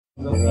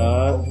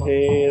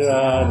Radhe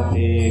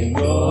Radhe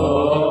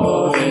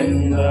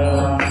Govinda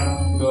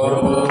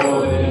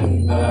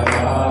Govinda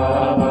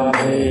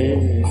Radhe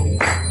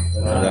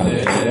Radhe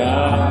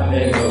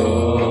Radhe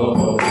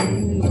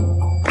Govinda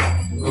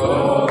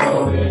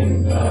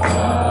Govinda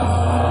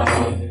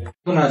Radhe.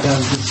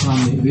 Raghunath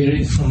Swami, we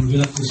read from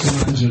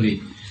Vilakusumanjali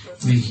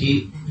when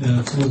he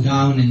fell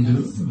down in the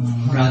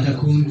Radha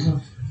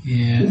Kund.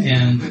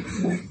 And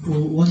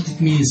what it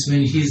means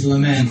when he is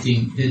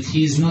lamenting, that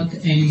he is not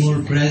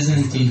anymore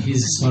present in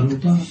his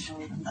Svarupa?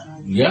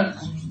 Yeah.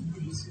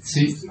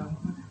 See?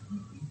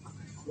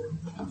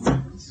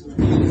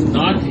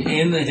 Not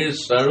in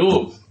his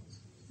Sarup.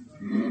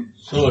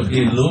 So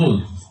he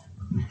lose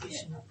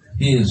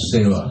his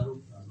seva.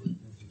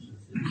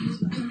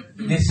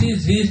 This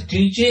is his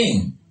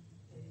teaching.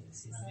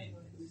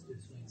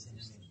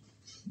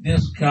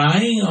 This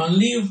crying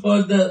only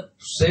for the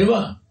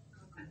seva.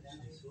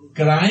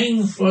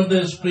 Crying for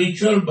the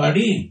spiritual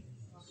body.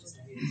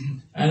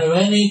 And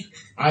when he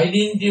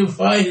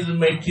identifies his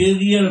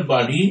material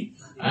body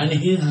and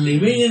he is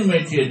living in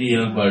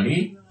material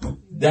body,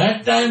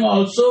 that time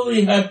also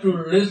we have to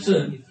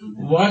listen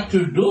what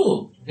to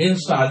do in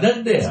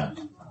sadhak deha.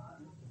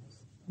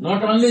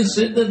 Not only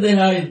siddha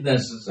deha is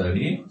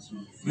necessary,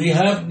 we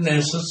have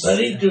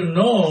necessary to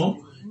know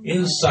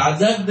in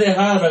sadhak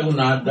deha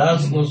Raghunath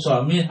Das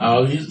Goswami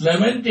how he is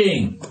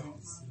lamenting.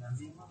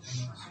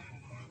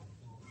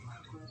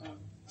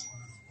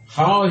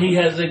 How he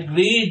has a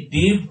great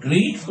deep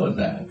greed for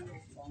that.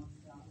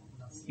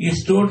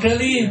 It's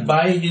totally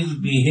by his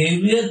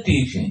behavior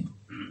teaching.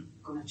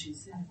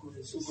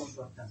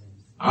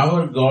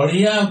 Our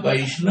Gaudiya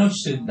Vaishnava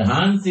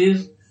Siddhant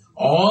is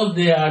all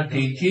they are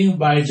teaching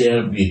by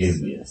their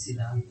behavior.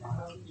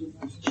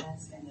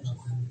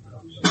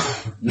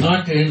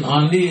 Not in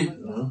only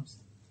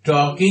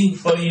talking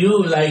for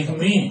you like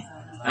me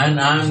and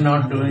I am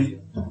not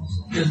doing.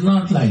 It's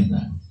not like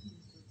that.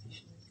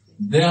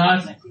 They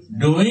are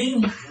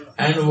doing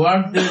and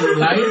what they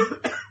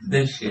like,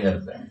 they share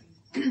that.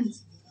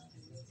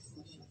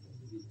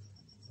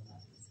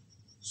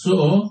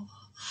 So,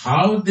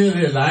 how they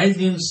realize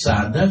in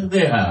sadhak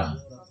deha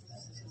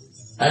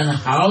and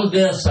how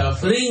they are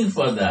suffering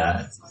for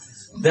that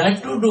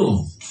to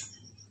do.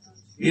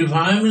 If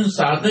I am in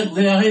sadhak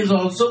deha is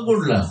also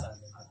good luck.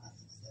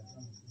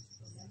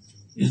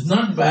 It's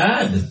not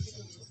bad.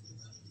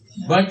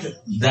 But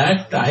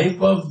that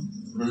type of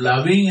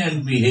loving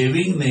and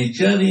behaving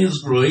nature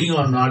is growing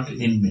or not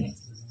in me.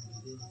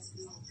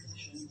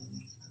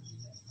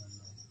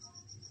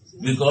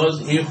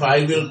 Because if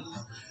I will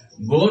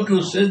go to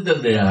Siddha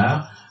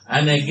Deha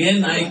and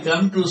again I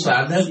come to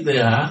Sadhak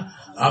Deha,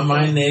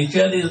 my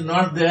nature is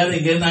not there,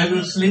 again I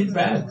will slip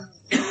back.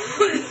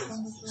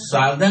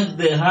 Sadhak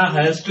Deha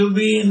has to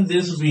be in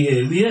this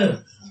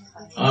behavior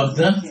of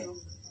the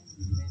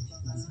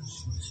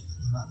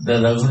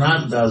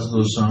Raghunath Das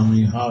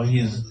Goswami, how he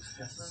is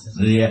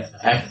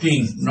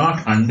acting not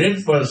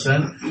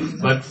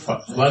 100% but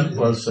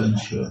 1%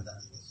 sure.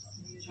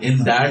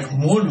 In that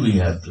mood we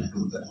have to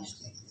do that.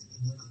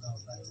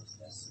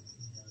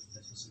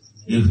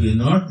 If we are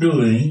not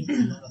doing,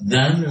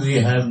 then we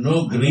have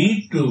no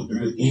greed to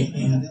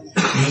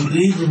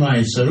increase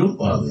my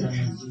Sarupa.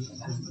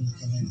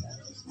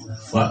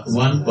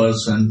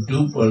 1%,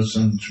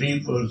 2%,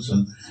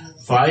 3%,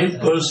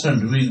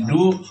 5% we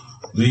do,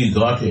 we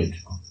got it.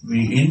 We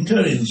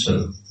enter in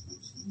Sarupa.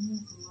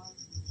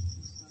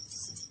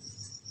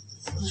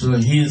 So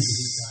he is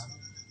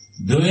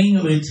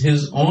doing with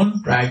his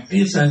own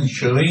practice and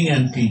showing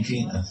and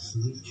teaching us.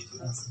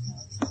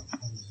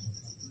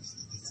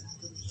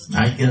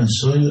 I can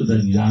show you the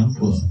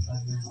example.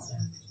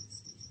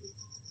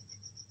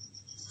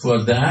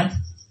 For that,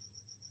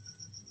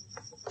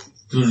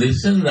 to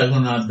listen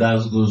Raghunath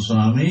Das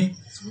Goswami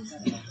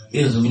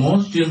is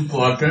most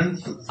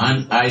important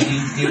in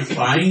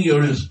identifying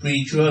your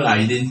spiritual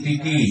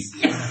identity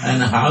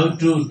and how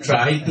to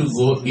try to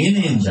go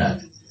in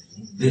that.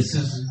 This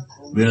is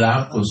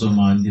Vilap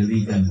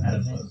Kusumanjali can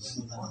help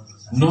us.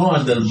 No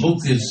other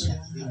book is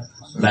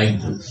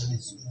like this.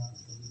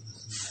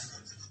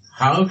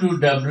 How to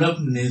develop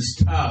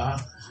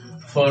Nistha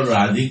for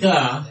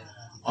Radhika,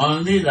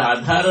 only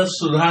Radhara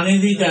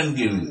Sudhanidhi can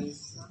give you.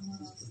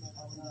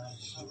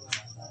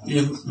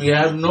 If we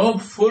have no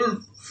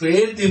full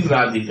faith in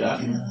Radhika,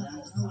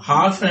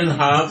 half and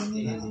half,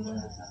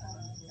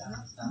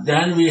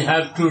 then we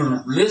have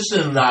to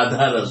listen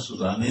Radhara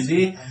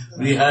Sudhanidhi.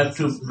 We have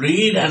to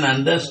read and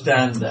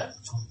understand that.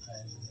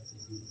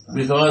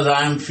 Because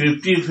I am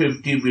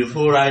 50-50,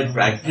 before I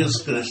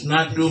practice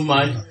Krishna too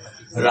much,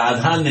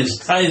 Radha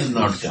Nistha is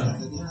not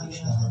coming.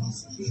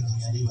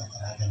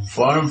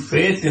 Firm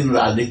faith in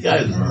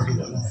Radhika is not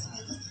coming.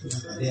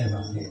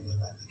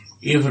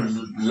 If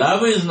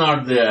love is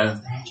not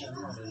there,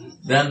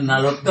 then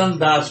Narottam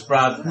Das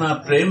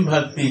Pratna Prem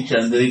Bhakti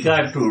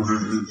Chandrika to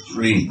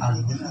read.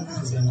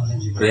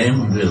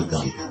 Prem will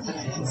come.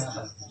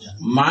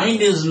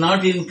 Mind is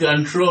not in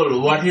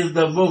control. What is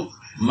the book?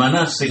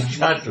 Mana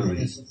Siksha to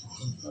read.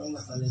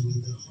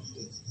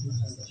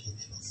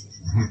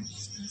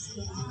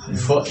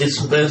 For a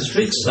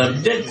specific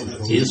subject,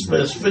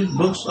 specific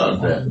books are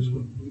there.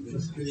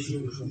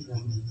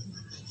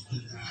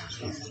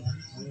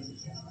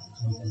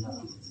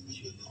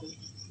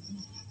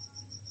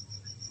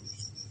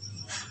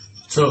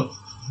 So,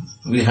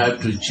 we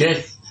have to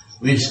check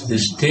which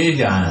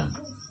stage I am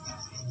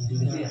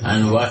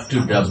and what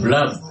to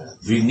develop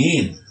we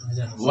need.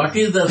 What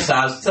is the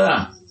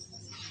Shastra?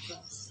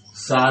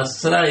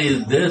 Shastra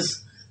is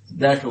this,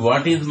 that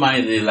what is my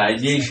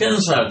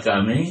realizations are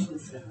coming,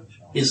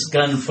 is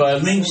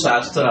confirming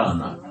Shastra or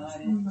not.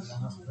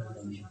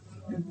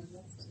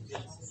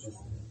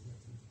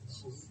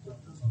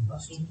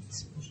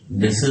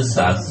 This is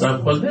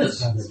Shastra for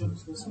this.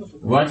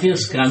 What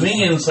is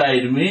coming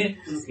inside me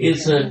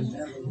is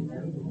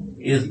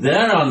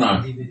there or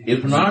not?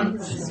 If not,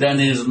 then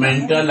it is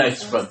mental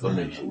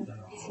speculation.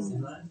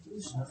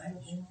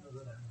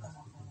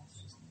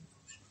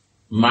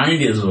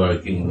 Mind is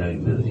working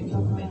like this.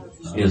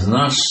 It's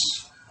not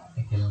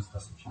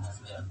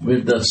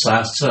with the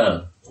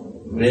Shastra.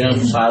 Way of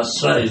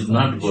Shastra is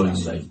not going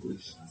like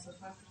this.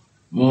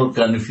 More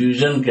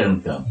confusion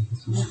can come.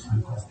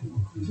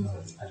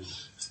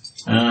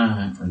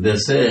 They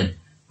say,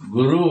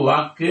 Guru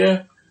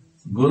Vakya,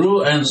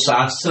 Guru and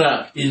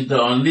Shastra is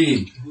the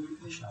only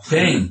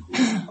thing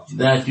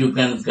that you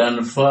can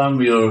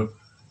confirm your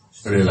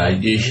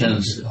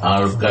realizations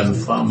or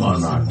confirm or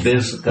not.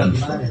 This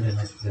confirm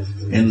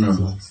in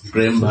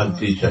Prem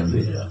Bhakti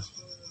Chandrija.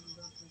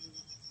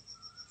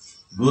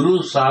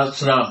 Guru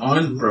Shastra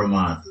on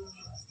Praman.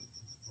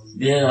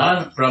 They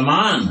are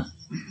Praman.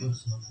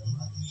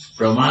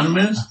 Praman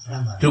means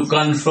to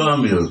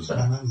confirm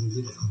yourself,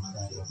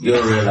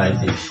 your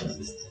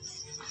realization.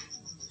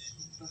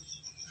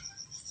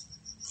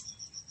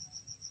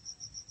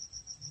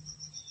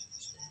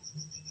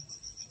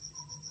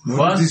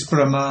 What is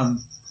Praman?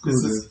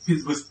 This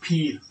is with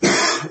P.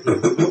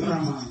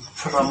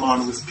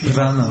 Praman with P,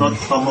 Prana. not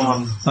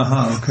Praman.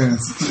 Aha, okay.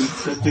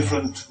 It's a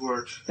different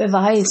word.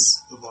 Beweis.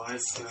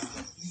 Beweis, yeah.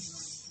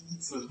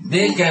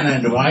 They can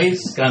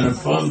advise,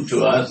 confirm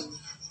to us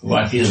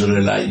what is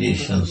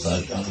realizations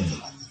are coming.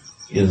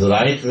 Is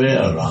right way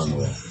or wrong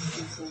way.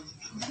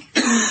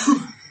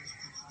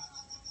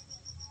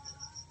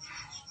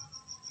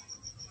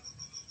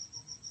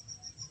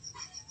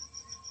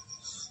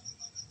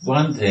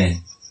 One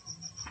thing,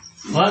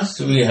 first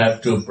we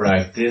have to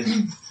practice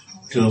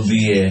to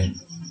be a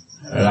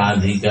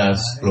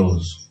Radhika's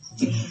close.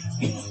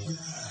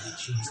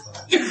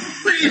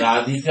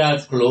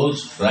 Radhika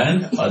close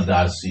friend or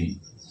Dasi.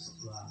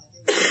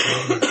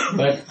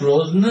 But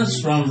closeness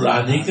from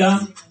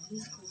Radhika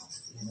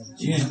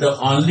is the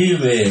only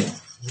way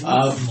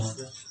of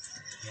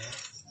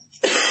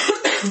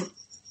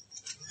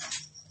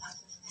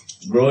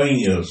growing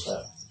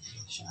yourself.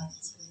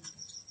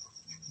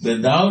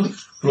 Without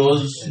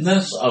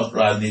closeness of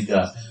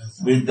Radhika,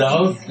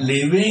 without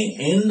living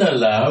in the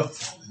love,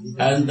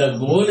 and the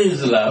goal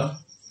is love,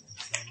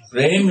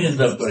 prem is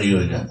the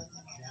prayojan.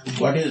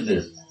 What is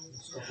this?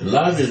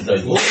 Love is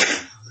the goal.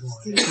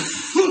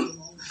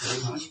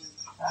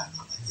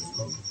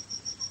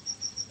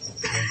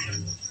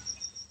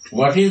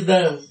 What is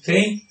the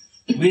thing?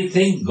 We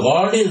think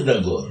God is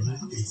the goal.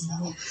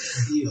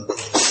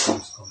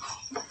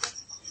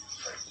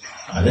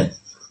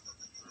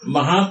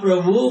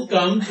 Mahaprabhu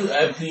come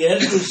to appear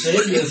to say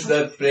this,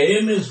 that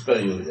prem is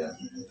prayojan.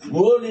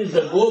 Goal is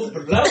the goal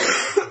for love.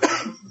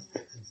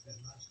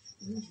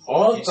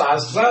 All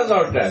shastras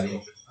are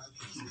telling.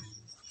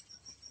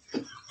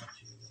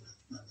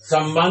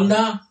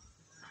 Sambandha,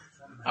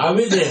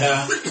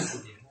 avideha.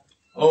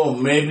 Oh,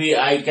 maybe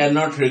I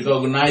cannot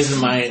recognize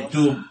my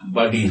two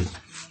bodies,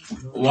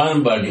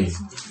 one body.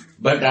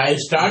 But I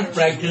start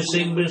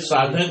practicing with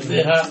sadhak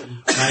deha,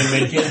 my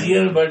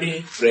material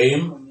body,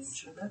 prem,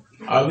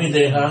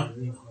 avideha,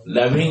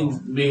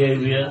 loving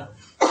behavior.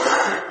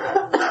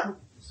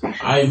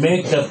 I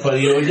make the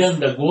prayojan,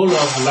 the goal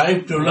of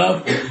life to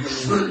love.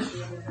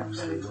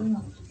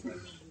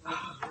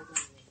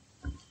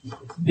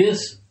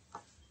 This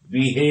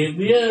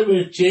behavior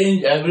will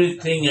change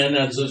everything in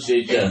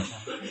association.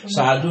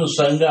 Sadhu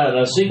Sangha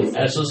Rasik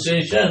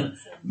association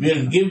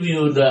will give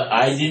you the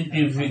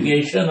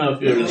identification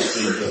of your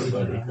spiritual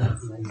body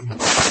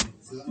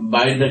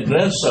by the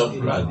grace of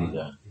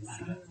Radhika.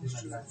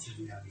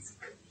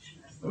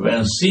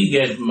 When she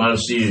gets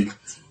mercy,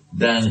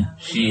 then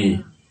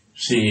she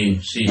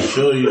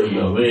show you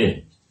the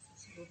way.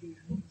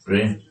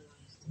 Prem.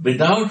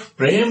 Without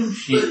prem,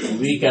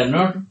 we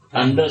cannot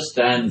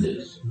understand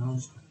this.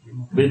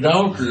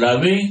 Without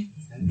loving,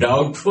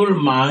 doubtful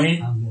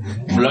mind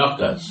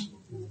block us.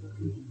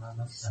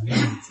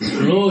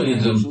 Flow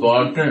is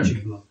important.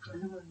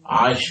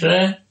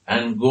 Ashray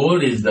and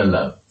goal is the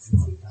love.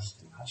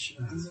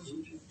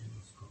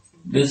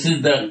 This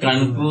is the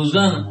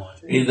conclusion,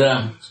 is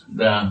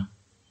the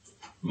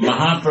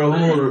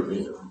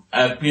Mahaprabhu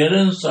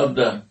appearance of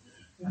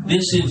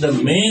this is the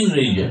main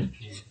reason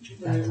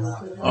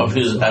of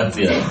his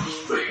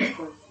appearance.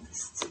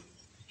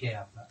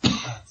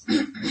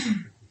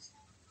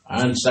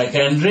 And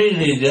secondary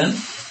reason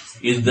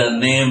is the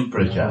name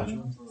prachar.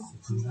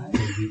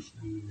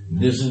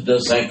 This is the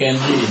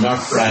secondary, not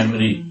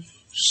primary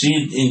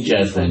seed in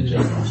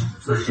Chaitanya.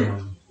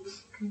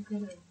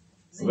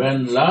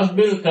 When love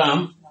will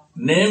come,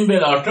 name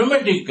will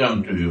automatically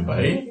come to you,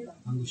 bhai.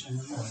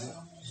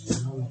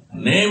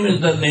 Name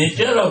is the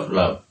nature of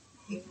love.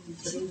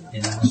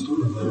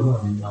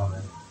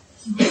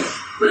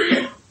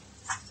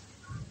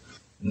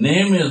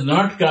 Name is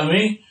not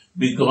coming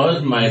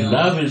because my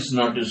love is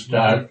not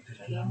start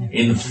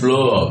in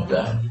flow of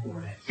that.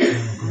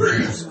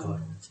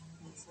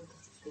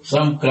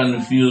 Some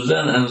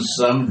confusion and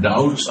some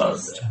doubts are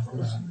there.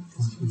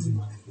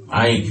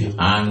 I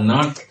am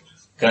not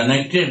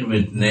connected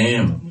with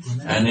name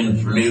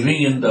and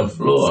living in the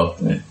flow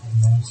of it.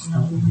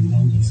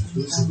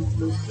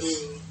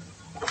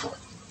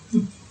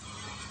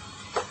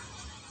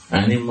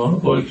 Any more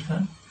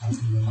questions?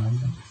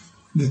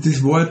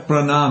 This word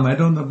pranam, I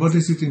don't know, what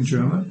is it in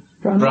German?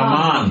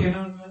 Praman.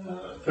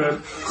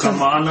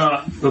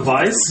 Pramana,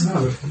 Beweis.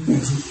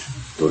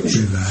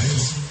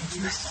 Beweis.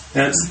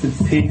 Er hat es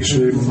mit P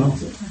geschrieben. Ne?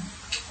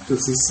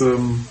 Das ist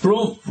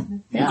Proof.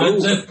 You can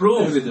say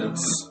proof.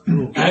 Evidence.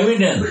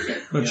 Evidence.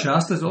 But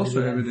Shastra is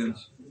also evidence.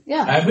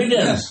 Ja.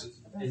 Evidence.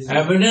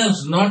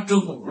 Evidence not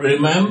to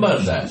remember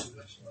that.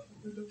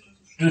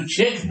 To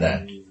check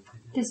that.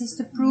 This is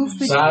the proof.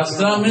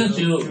 Shastra means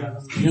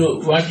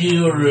what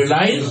you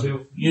realize,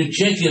 you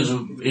check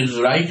is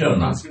right or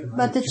not.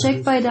 But the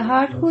check by the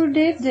heart,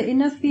 Gurudev, the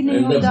inner feeling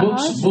In of the the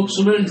books, heart. books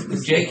will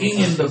checking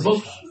in the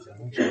books,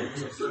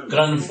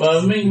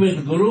 confirming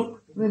with Guru.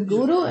 With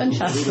Guru and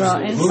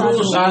Shastra and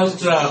Guru, Sadhu.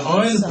 Shastra,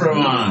 and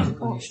Praman.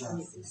 Und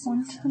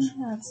von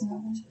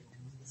Herzen.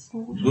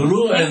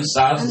 Guru and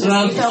Shastra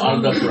are the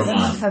Wenn man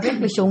Praman.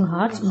 Verwirklichung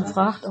hat und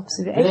fragt, ob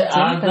sie They echt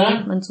sind, are dann the-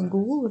 geht man zum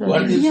Guru oder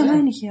What nicht. is Ja, that?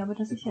 meine ich ja, aber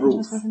das ist ja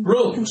etwas, was im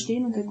Proof. Buch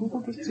stehen und der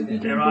Guru gibt so wie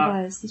den There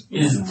are- Beweis. Das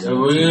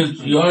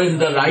Buch You are in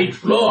the right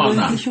flow or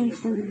not?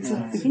 Verwirklichung zu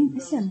Beginn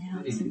ist ja im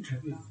Herzen.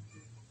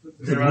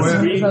 There are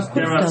three Überprüft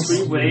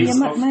das. ways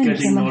Ja, of meine ich ja,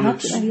 getting man hat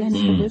knowledge. eine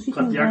Verwirklichung und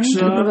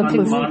Pratyaksha,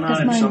 überprüft. Anumana, Das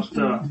and meine ich.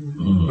 Shabda.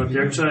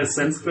 Pratyaksha is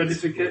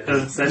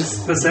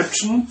sense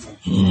perception,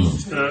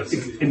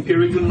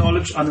 empirical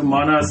knowledge.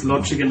 Anumana is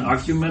logic and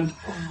argument,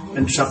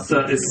 and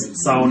Shabda is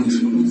sound,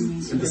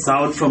 and the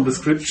sound from the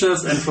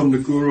scriptures and from the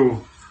Guru.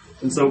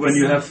 And so, when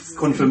you have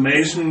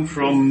confirmation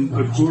from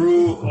a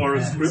Guru or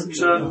a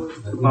scripture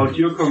about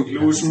your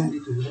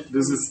conclusion,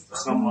 this is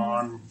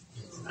Brahman.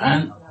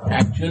 And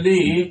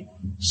actually,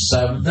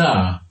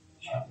 Sabda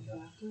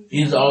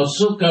is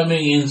also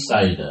coming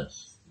inside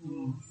us.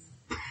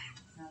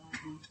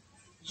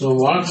 So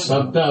what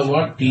Sabda,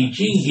 what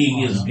teaching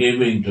he is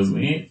giving to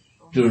me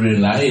to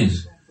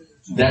realize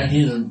that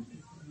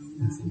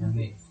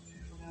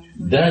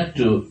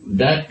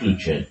to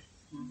check.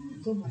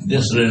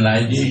 This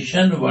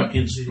realization, what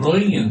is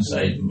flowing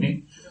inside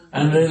me,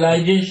 and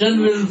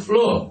realization will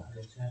flow.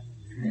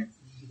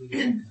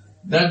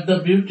 That's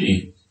the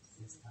beauty.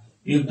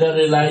 If the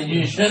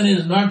realization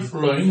is not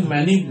flowing,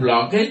 many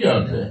blockages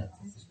are there.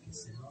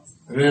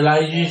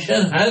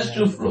 Realization has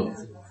to flow.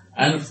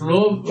 And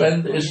flow,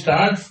 when it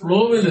starts,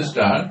 flow will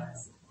start.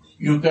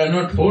 You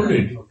cannot hold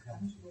it.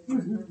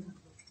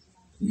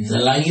 It's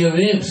like a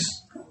waves.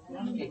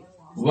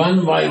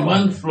 One by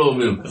one flow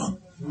will come.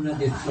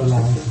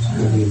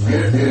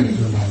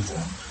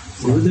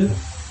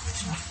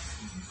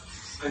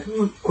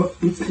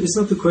 It's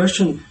not a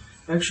question,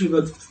 actually,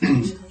 but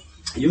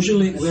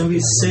usually when we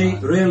say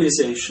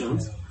realization,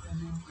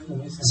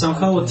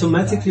 somehow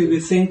automatically we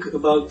think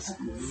about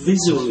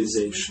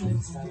visualization.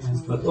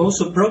 But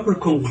also proper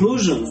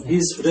conclusion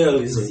is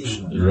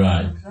realization.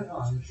 Right.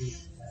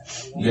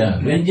 Yeah,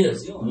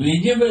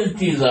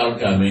 visibilities are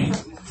coming,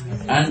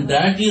 and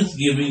that is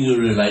giving you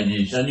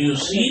realization. You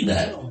see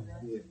that.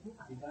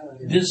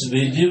 This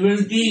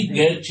visibility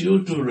gets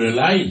you to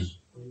realize.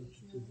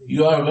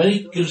 You are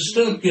very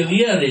crystal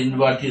clear in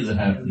what is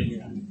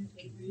happening.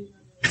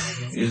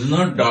 It's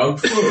not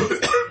doubtful.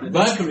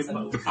 But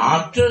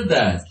after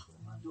that,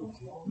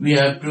 we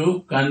have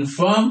to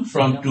confirm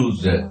from two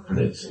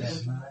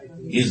places.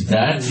 Is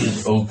that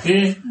is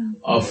okay,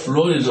 or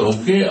flow is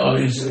okay, or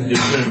is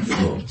different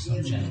flow?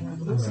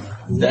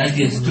 That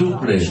is two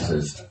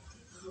places,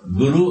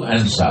 Guru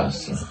and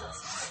Shastra.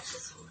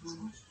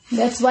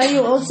 That's why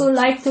you also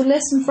like to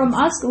listen from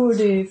us,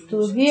 Gurudev,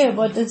 to hear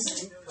what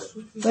is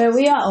where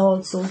we are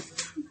also.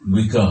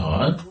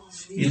 Because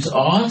it's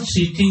all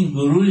sitting,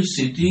 Guru is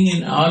sitting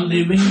in all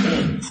living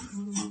beings.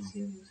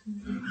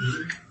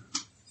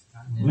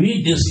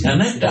 We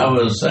disconnect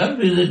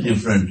ourselves is a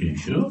different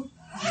issue,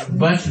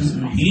 but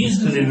he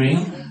is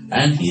living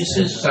and he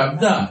says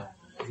Sabda.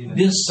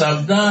 This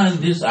Sabda and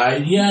this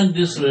idea and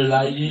this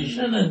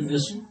realization and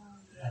this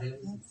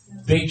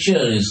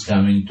picture is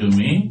coming to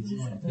me.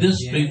 This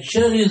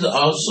picture is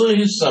also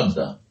his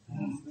Sabda,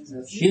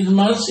 his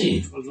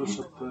mercy. Also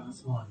Shabda.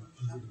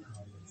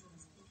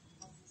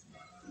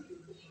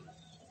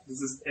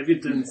 This is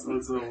evidence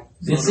also.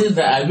 This is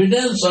the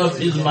evidence of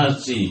his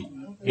mercy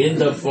in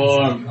the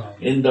form,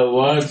 in the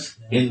words,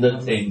 in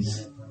the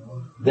things.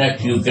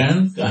 that you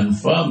can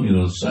confirm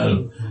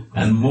yourself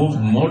and move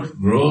more,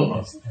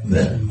 grow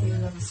there.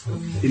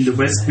 In the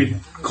West, we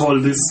call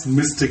this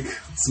mystic.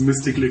 It's a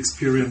mystical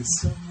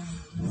experience.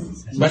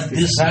 But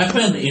this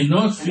happened. You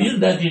don't feel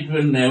that it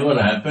will never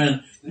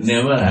happen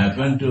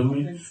to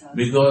me,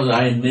 because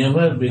I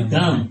never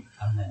become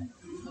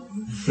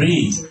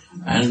free,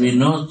 and we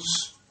not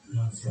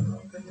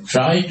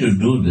try to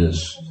do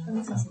this.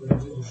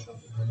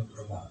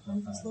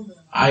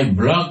 I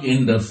block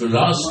in the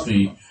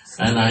philosophy,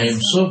 and I am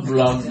so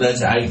blocked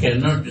that I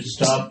cannot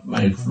stop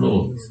my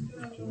flow.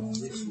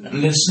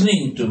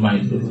 Listening to my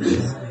Guru,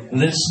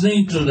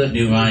 listening to the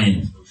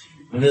divine,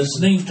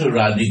 listening to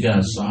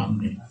Radhika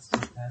Swami,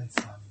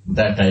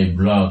 that I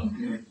block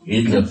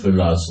in the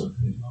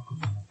philosophy.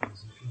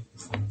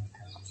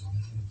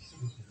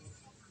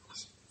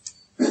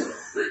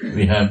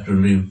 We have to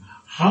live.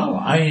 How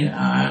I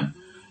am,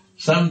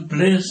 some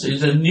place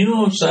is a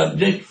new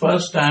subject,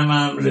 first time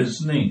I am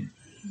listening.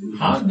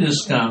 How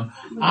this come?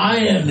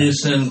 I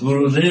listen,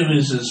 Gurudev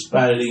is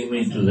inspiring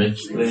me to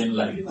explain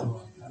like that.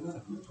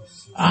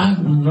 I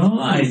have no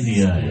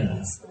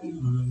idea.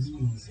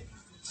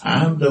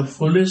 I am the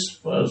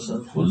foolish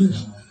person,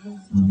 foolish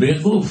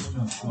bekoof,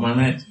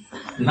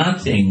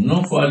 nothing,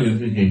 no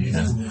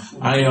qualification.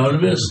 I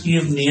always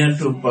keep near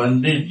to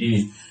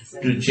Panditji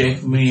to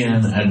check me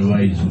and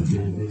advise me.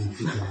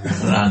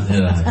 Radhe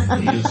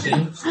Radhe, you see?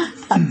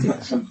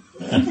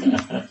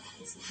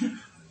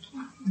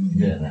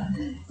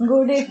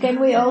 Gurudev, can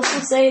we also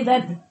say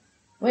that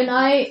when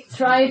I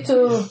try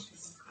to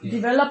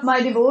develop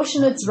my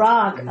devotion, it's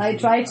rag. I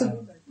try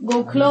to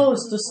go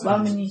close to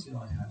Swamini.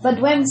 But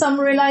when some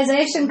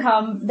realization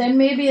comes, then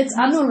maybe it's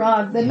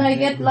anurag. Then I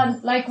get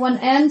like one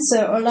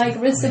answer or like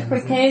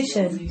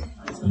reciprocation.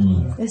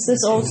 Is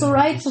this also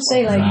right to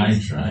say like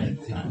this? Right.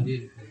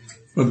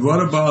 But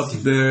what about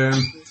the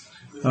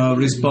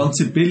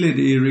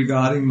responsibility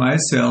regarding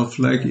myself?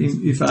 Like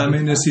if I'm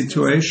in a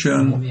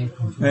situation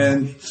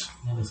and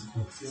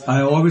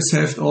I always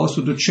have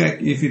also to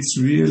check if it's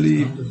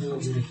really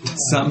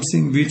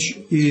something which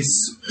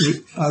is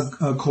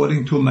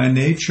according to my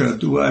nature.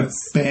 Do I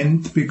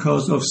bend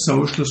because of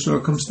social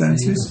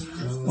circumstances,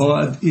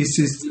 or is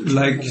it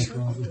like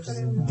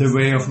the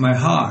way of my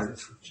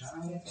heart?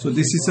 So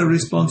this is a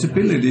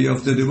responsibility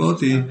of the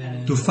devotee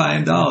to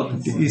find out,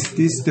 is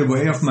this the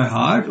way of my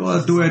heart, or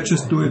do I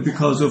just do it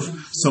because of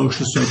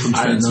social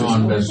circumstances? I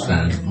don't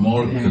understand.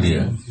 More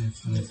clear.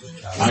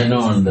 I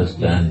don't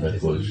understand the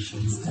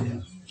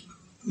question.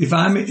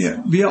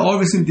 We are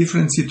always in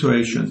different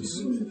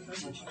situations.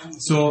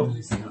 So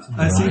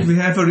I think we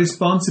have a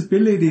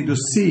responsibility to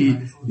see,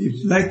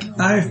 like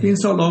I have been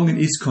so long in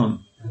ISKCON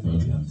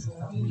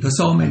for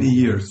so many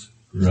years.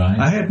 Right.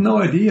 I had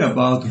no idea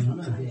about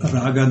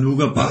Raga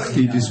Nuga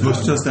Bhakti. This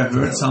was just I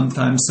heard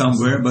sometimes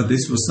somewhere, but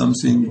this was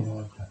something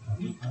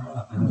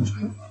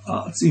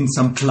in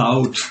some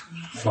cloud.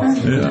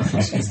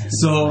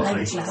 So,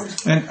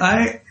 and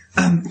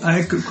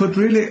I could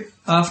really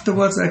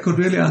afterwards I could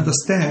really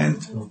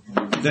understand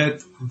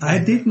that I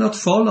did not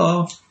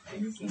follow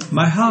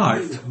my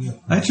heart.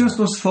 I just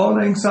was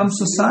following some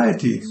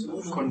society.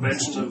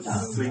 Conventional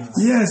things.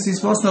 Yes,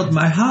 this was not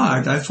my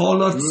heart. I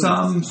followed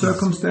some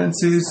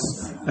circumstances.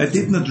 I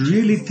did not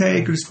really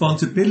take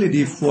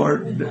responsibility for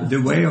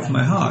the way of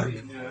my heart.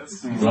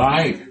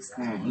 Right.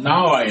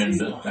 Now I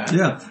understand.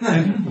 Yeah.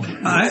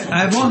 And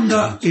I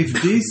wonder if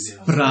this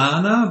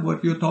prana,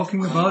 what you're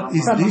talking about,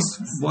 is this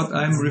what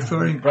I'm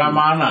referring to?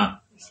 Pranama.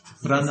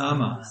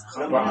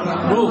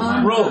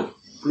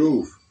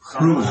 Proof.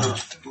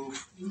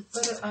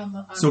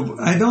 So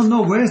I don't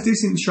know where is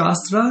this in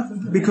Shastra,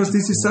 because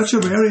this is such a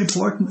very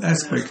important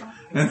aspect,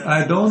 and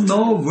I don't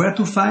know where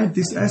to find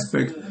this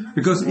aspect,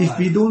 because if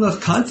we do not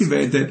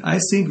cultivate it, I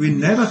think we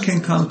never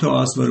can come to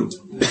our Svarupa.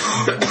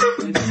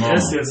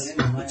 Yes.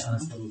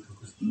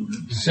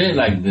 Say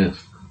like this.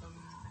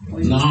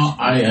 Now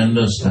I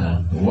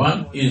understand.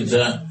 One is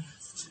the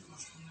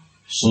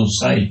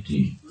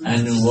society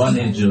and one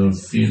is your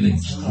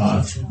feelings,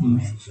 heart.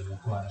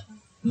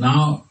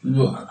 Now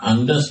you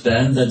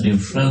understand the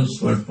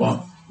difference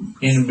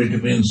in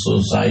between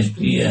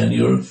society and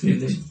your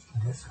feeling.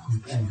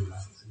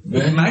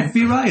 It might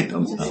be right,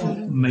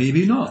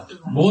 maybe not.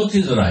 Both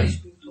is right.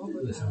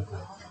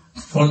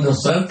 For the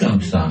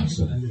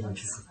circumstances,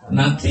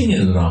 nothing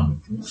is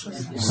wrong.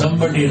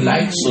 Somebody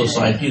likes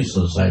society,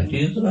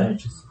 society is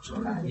right.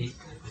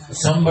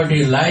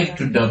 Somebody likes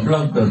to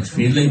develop the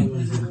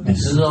feeling,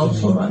 this is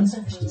also right.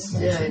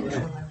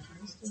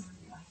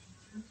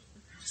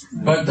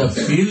 But the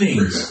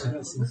feelings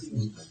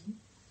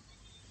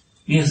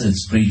is a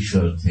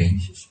spiritual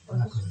thing,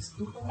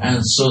 and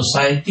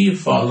society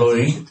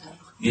following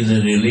is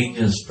a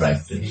religious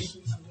practice.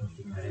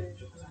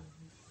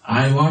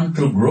 I want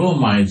to grow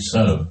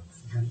myself.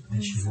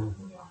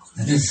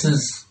 This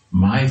is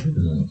my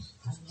business.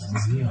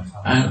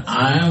 And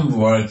I am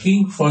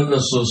working for the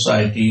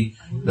society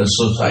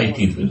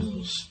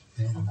business.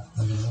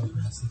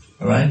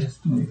 Right?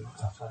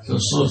 So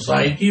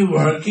society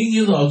working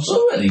is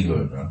also very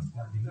good. Huh?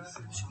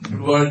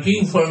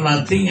 working for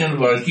nothing and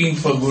working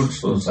for good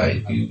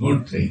society,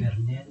 good thing.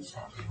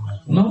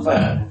 No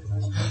bad.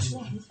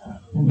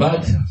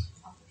 But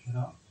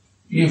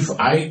if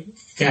I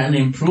can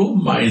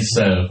improve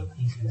myself,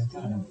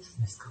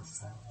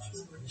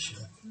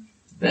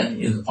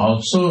 then it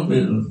also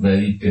will be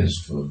very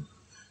tasteful.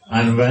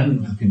 And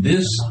when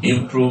this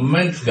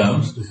improvement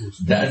comes,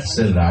 that's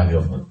a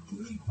raga.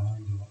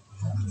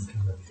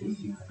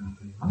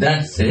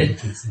 That's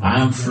it.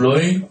 I am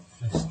flowing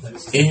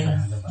in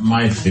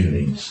my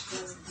feelings.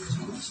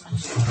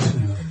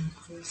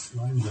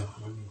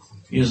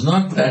 It's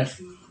not that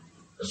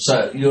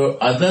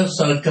your other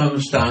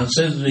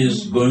circumstances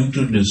is going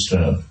to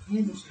disturb.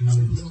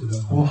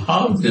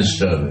 How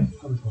disturbing?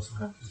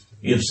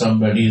 If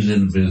somebody is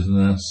in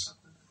business,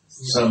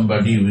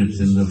 somebody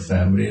within the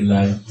family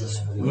life,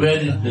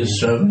 very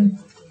disturbing.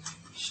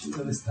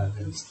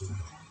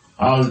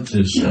 How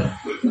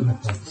disturbing?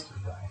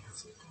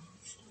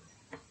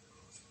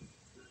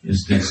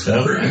 Is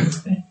disturb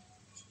anything?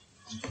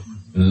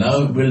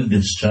 Love will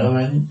disturb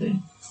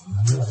anything?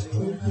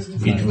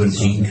 It will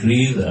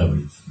increase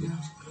everything.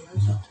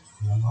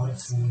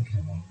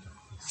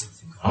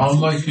 How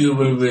much you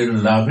will be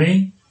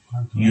loving,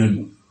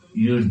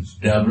 you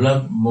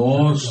develop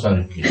more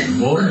circuit,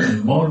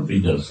 more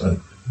bigger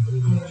circuit.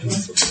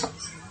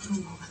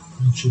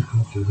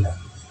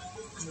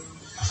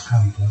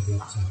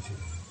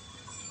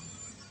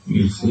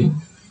 You see?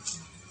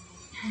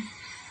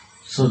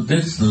 So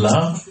this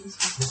love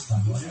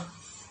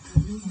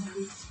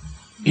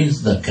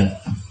is the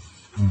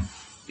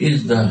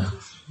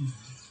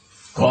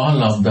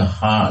call of the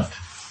heart.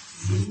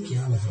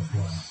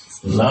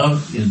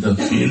 Love is the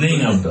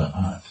feeling of the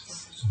heart.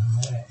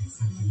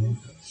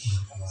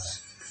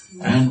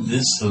 And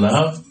this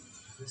love,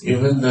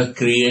 even the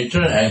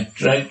Creator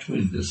attracts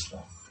with this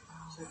love.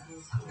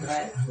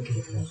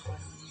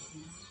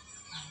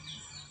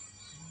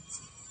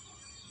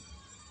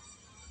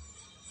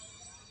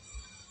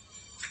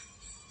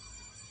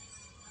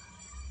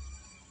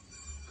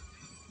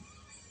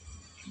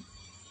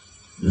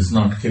 This is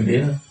not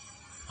clear?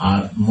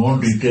 Are more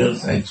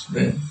details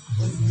explained?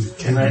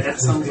 Can I add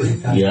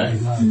something? Yeah.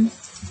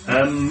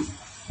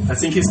 I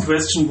think his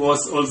question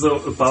was also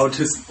about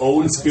his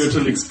own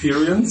spiritual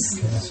experience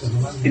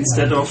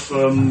instead of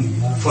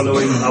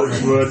following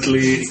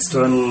outwardly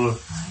external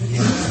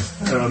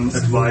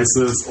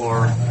advices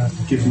or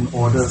given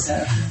orders.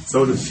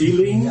 So the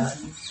feeling...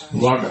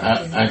 What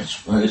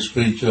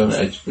spiritual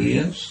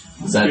experience?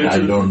 That I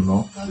don't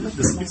know.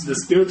 The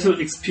spiritual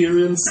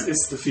experience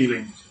is the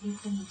feeling.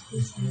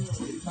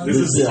 This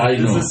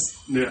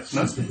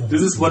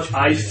is what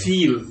I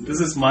feel.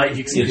 This is my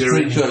experience.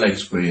 Spiritual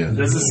experience.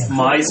 This is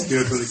my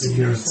spiritual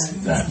experience.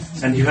 That.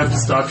 And you have to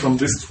start from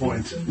this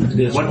point.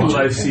 What do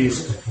I feel?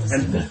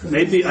 And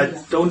maybe I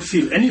don't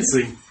feel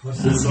anything.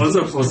 This is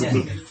also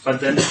possible.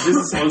 But then this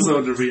is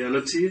also the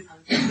reality.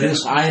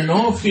 Yes, I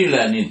don't feel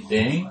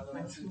anything.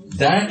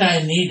 That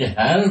I need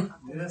help.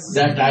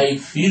 That I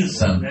feel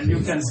something. And you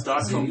can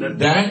start from that.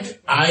 That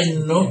I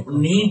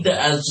need the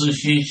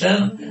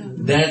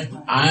association that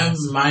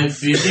my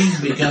feeling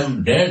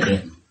become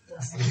dead.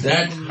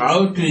 That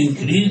how to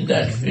increase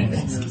that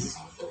feeling.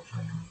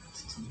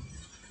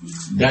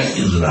 That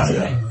is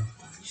raga.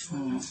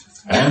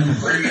 And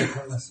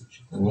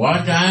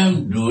what I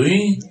am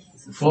doing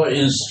for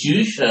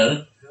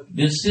institution,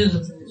 this is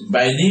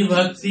Vaidhi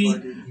Bhakti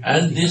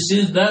and this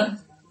is the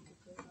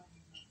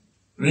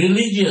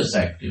religious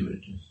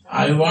activity.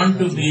 I want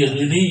to be a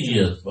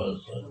religious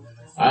person.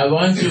 I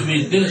want to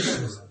be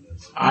this.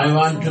 I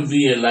want to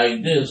be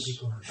like this.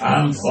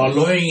 I am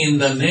following in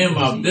the name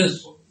of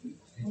this.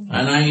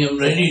 And I am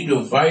ready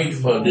to fight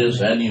for this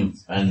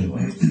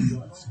anyway.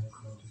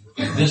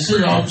 This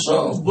is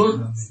also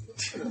good.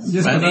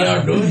 Yes, Many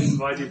are doing.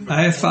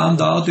 I have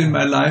found out in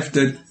my life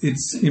that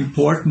it's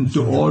important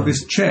to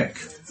always check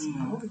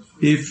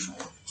if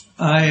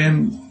I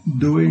am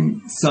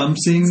doing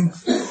something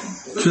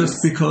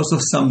just because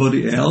of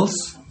somebody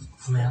else,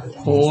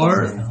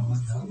 or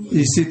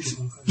is it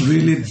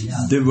really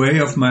the way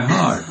of my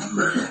heart?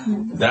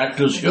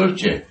 That is your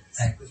check.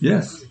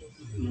 Yes.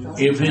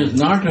 If it's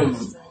not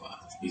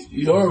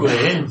your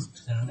way,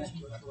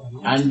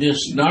 and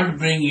does not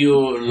bring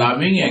you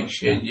loving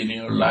exchange in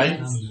your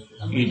life,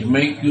 it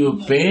make you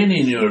pain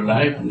in your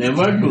life,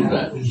 never do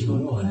that.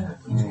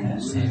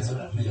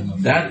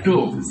 That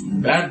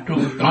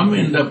to come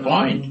in the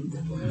point.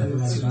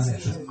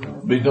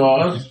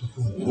 Because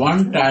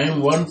one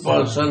time one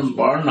person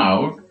burn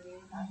out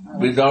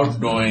without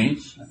knowing,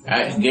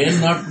 again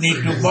not need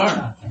to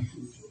burn.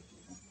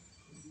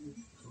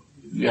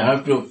 You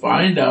have to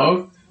find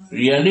out,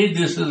 really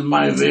this is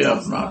my way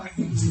of not.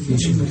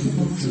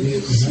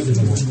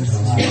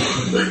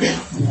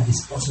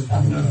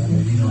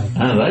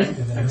 Right?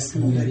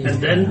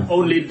 And then,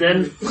 only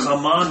then,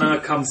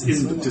 Pramana comes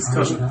in the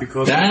discussion.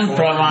 Because then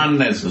Pramana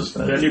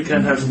necessary. Then you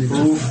can have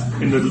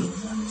proof in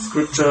the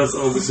scriptures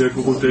or with your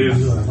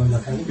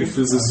Gurudev if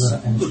this is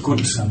a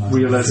good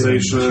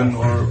realization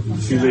or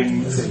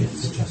feeling.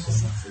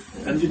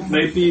 and it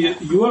may be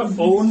your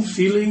own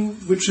feeling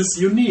which is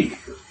unique.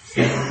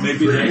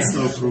 Maybe there is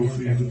no proof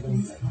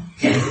even.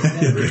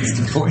 That's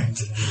the point.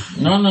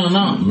 No,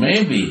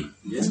 maybe.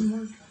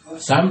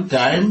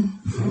 Sometime,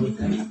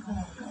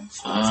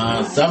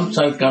 some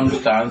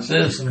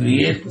circumstances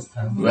create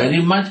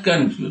very much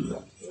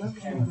confusion.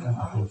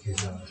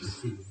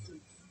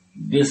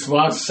 This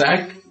was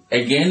sect,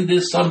 again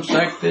some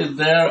sect is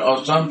there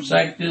or some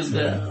sect is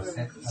there.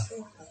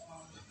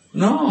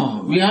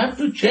 No, we have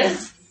to check.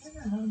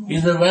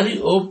 It's a very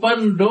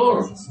open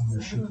door.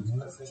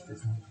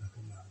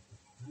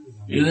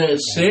 It's the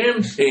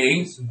same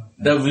thing,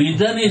 the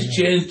vision is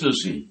changed to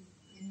see.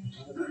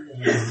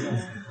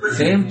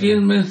 Same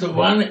thing means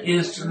one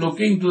is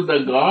looking to the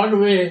God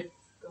way,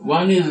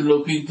 one is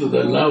looking to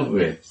the love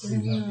way,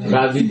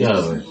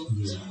 Radhika way,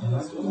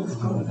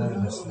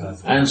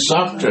 and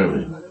softer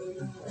way.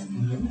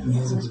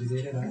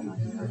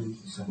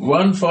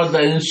 One for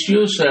the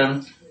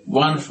institution,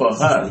 one for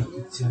her.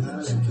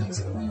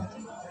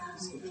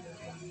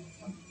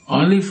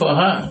 Only for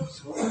her.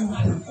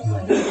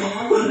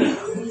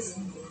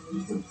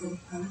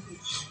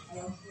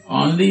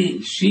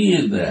 Only she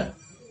is there.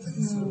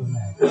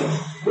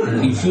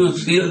 If you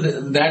feel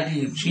that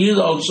she is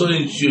also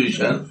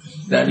institution,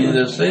 that is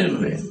the same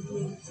way.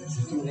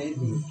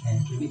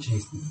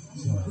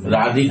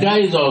 Radhika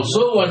is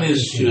also one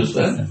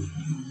institution,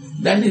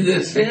 that is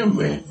the same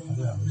way.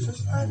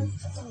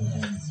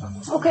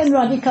 How can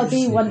Radhika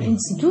be one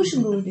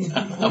institution, Gurudev?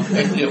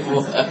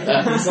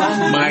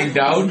 My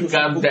doubt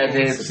comes that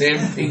the same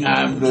thing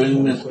I am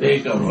doing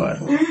mistake or what.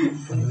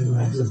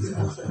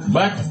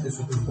 But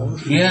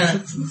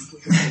here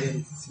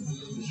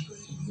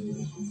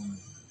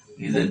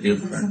is a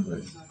different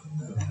way.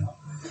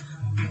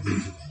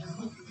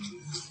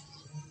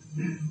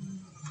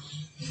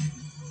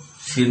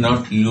 She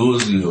not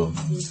use you,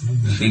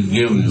 she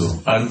give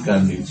you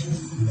unconditional.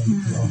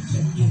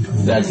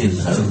 That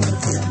is her.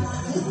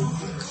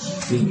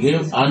 She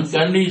gave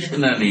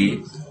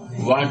unconditionally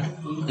what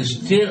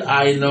still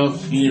I not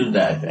feel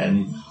that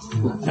any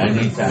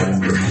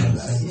time in my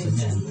life.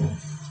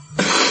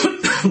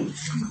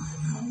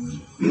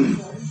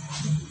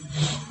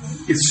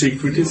 Is she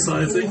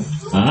criticizing?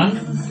 Huh?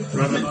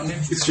 Radharani?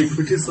 Is she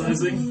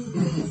criticizing?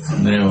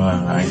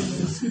 Never.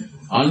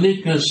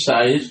 Only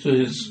criticize to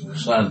his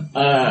son,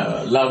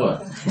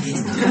 lover,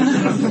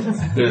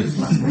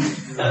 Krishna,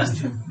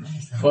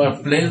 for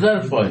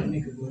pleasure for him.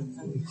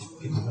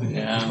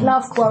 Yeah.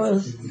 Love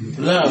quarrels.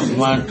 Love,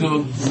 want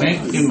to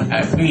make him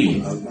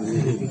happy,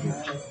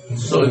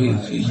 so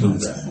he should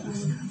die.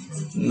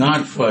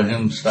 Not for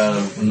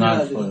himself,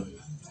 not for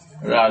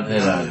Radhe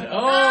Radhe.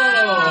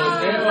 Oh,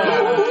 Deva!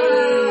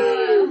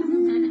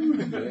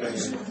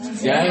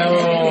 Jai Ho,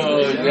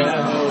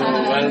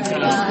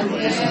 welcome.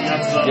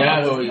 Jai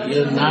Ho,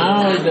 you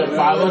now is the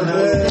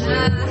powerful.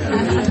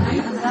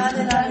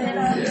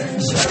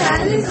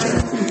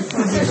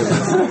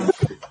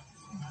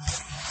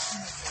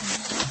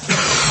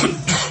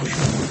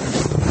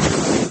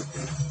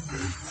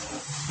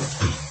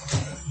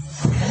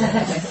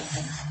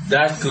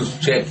 That to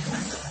check.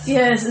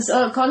 Yes, it's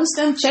a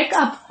constant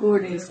check-up,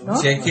 Gurudev,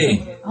 no?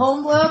 Checking.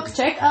 Homework,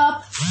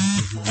 check-up,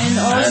 and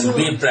also And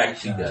be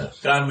practical.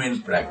 Come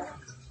in practical.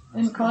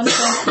 in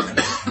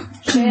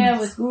contact, share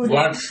with Gurudev.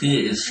 What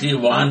she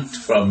wants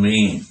from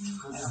me?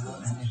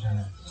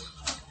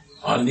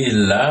 Only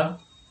love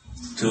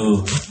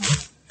to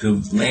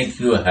make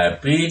you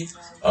happy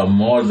or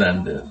more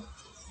than this?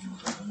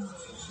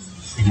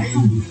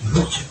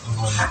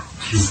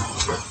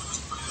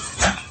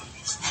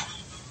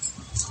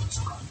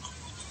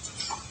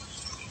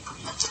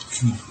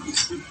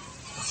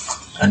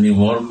 Any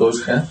more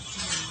questions?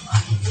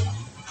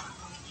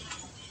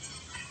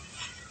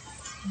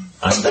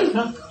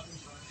 Andaka?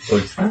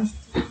 Question?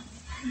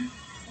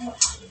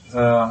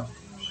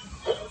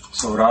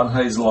 So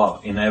Radha is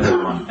love in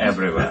everyone,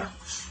 everywhere.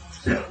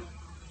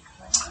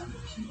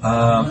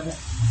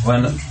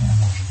 When,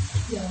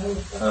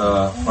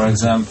 for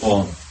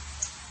example,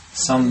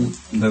 some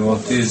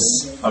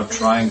devotees are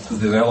trying to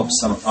develop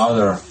some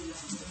other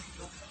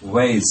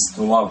ways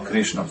to love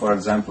Krishna, for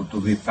example, to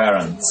be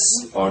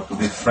parents or to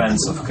be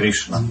friends of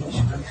Krishna.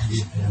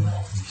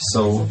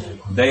 So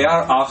they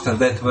are after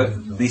that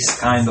this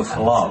kind of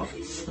love.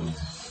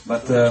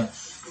 But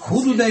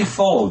who do they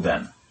follow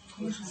then?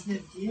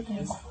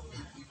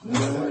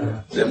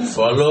 They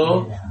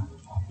follow,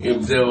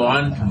 if they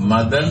want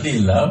motherly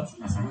love,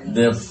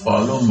 they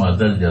follow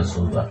Mother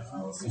Jasoda.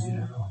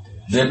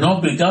 They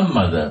don't become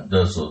Mother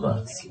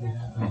Jasoda.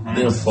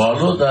 They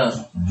follow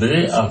the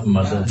way of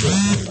Mother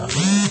Jasoda.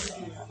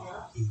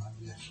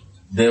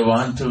 They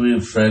want to be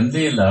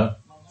friendly love,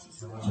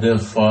 they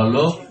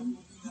follow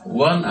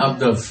one of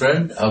the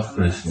friend of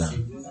Krishna,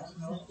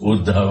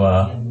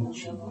 Uddhava,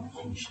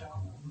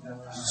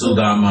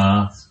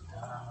 Sudama,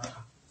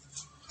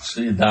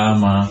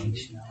 Sridhama,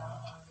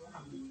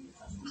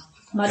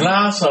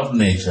 class of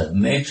nature.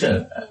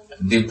 Nature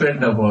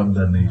depend upon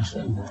the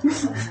nature.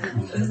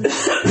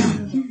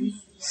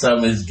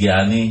 Some is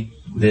Jnani,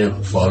 they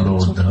follow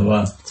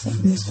Uddhava.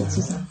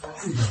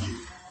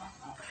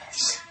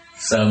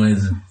 Some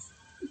is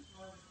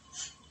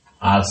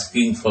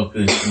asking for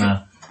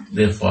Krishna,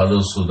 they follow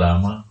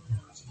Sudama.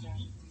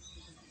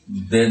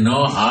 They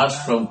know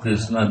ask from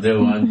Krishna, they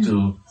want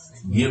to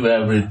give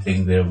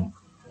everything. They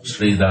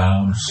Sri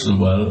Ram,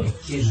 Subal,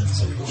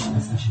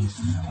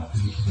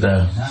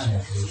 the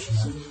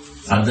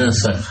other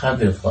Sakha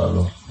they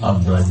follow,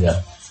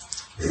 Abraja.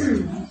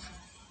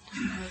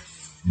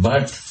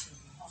 But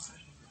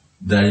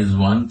there is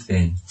one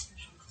thing,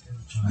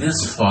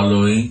 this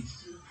following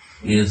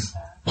is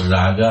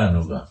Raga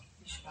Anuga.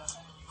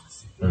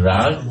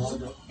 Rag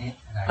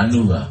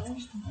Anuga,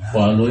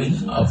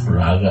 following of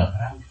Raga.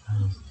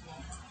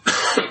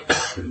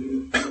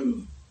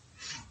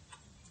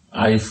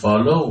 I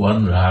follow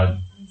one rag.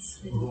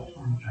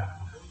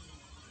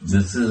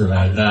 This is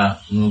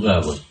Raga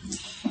Anuga Bhakti.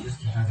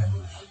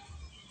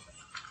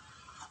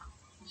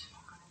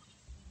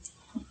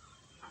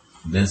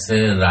 They say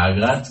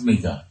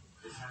Ragatmika.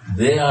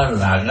 They are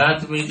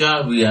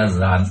Ragatmika, we are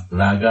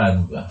Raga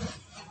Anuga.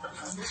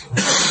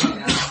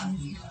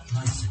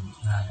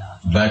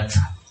 But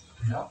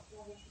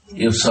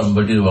if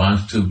somebody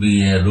wants to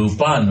be a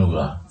Rupa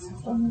Anuga,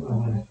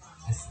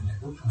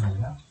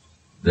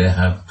 they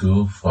have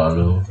to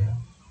follow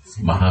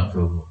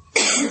Mahaprabhu.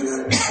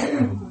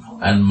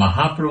 And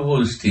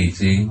Mahaprabhu is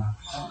teaching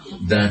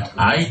that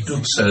I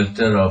took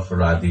shelter of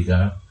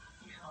Radhika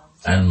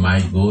and my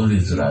goal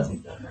is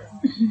Radhika.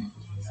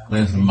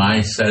 Means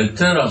my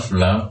shelter of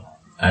love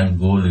and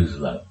goal is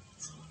love.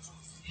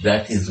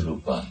 That is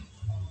Rupa.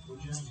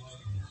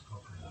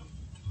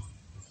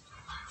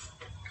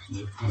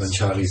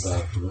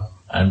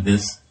 And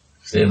this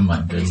same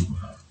Manjari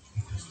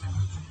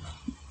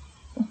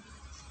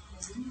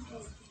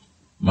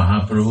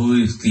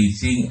Mahaprabhu is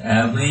teaching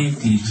every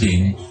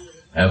teaching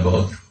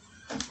about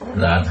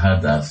Radha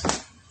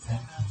Dasi.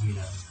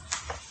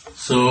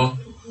 So,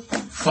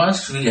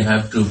 first we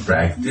have to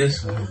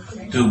practice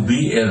to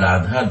be a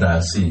Radha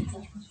Dasi.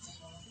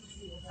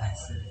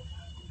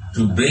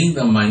 To bring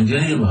the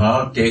Manjari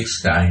Bhav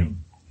takes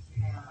time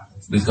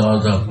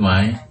because of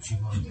my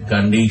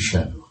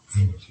condition,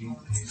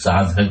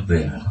 sadhak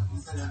deha.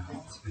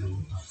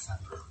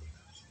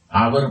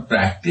 Our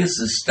practice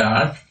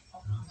starts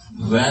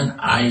when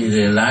I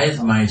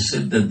realize my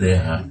Siddha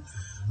Deha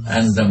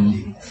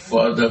and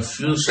for the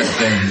few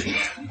seconds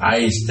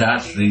I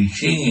start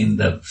reaching in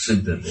the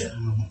Siddha Deha.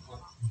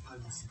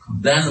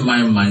 Then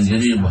my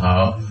Manjari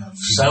Bhav,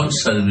 some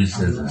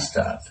services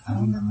start.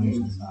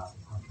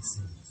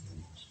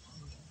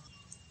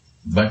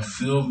 But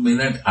few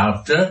minutes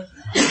after,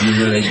 you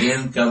will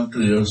again come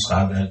to your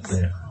sadhak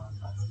Deha.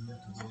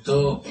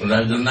 So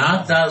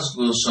Raghunath Das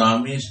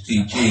Goswami's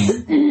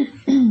teaching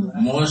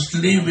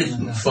mostly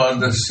for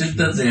the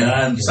Siddha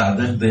Deha and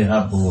Sadhak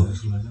Deha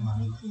both.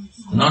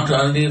 Not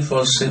only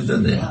for Siddha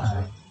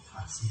Deha.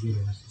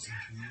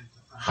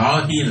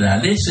 How he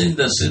relishes in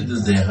the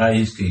Siddha Deha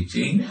is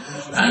teaching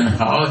and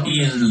how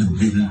he is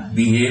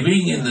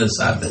behaving in the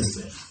Sadhak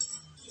Deha.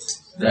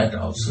 That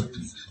also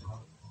teaching.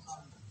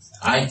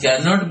 I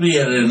cannot be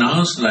a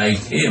renounced like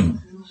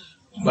him,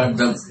 but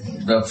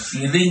the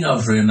feeling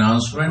of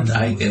renouncement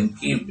I can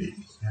keep it.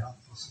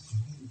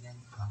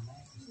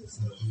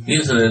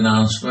 His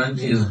renouncement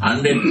is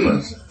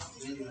 100%.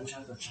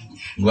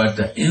 But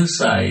the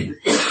inside,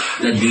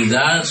 the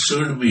desire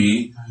should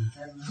be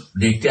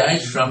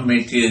detached from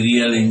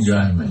material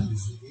enjoyment.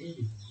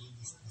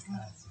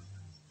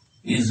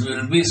 It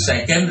will be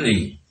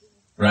secondary.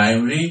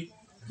 Primary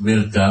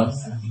will come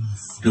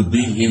to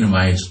be in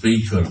my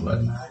spiritual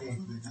body.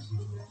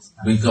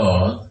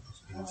 Because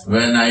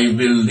when I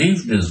will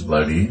leave this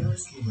body,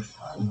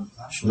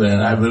 where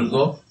I will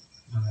go?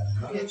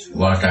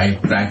 What I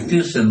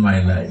practice in my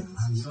life.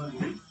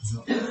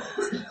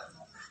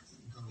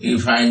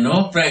 If I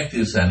no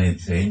practice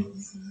anything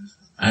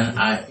and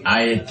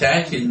I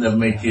attach in the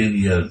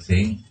material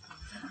thing,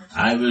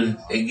 I will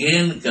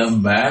again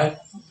come back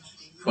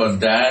for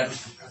that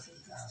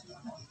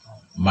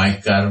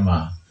my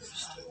karma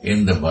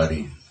in the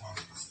body.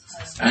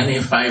 And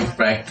if I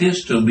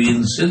practice to be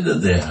in Siddha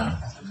Deha,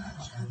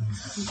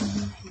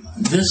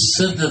 this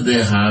Siddha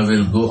Deha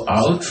will go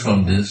out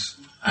from this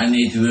and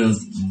it will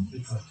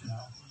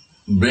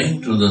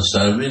bring to the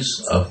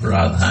service of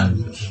Radha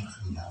and Krishna.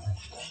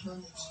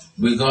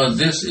 Because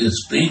this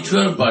is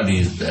spiritual body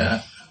is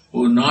there,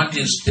 who not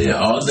stay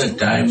all the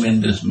time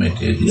in this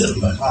material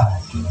body.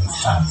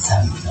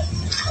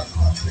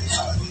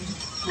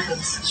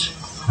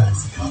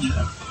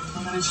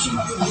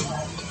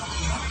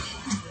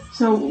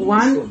 So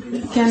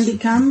one can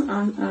become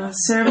a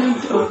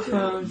servant of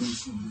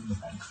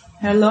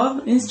her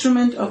love,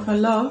 instrument of her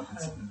love,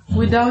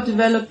 without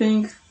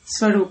developing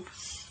Svarupa.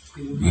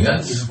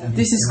 Yes.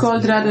 This is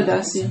called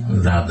Radhadasi.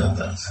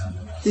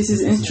 Radhadasi. This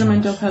is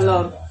instrument of her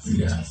love.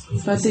 Yes.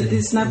 But it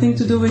is nothing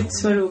to do with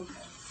Svarupa.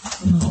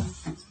 No.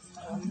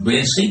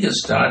 Basic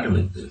start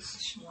with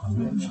this.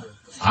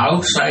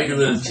 Outside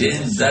will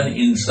change, then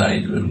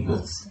inside will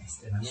go.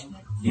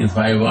 If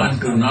I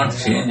want to not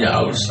change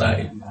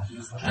outside,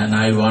 and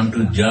I want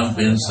to jump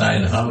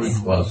inside, how is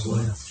it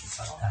possible?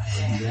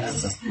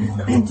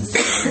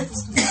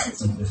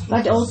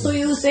 But also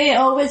you say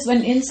always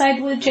when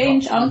inside will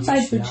change,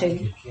 outside will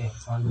change.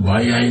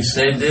 Why I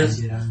say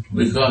this?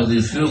 Because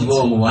if you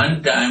go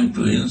one time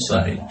to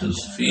inside, to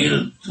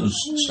feel, to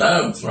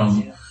serve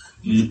from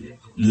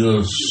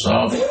your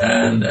soft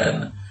hand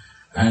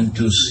and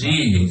to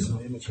see him,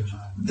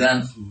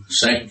 then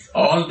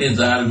all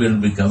desire will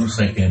become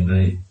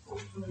secondary.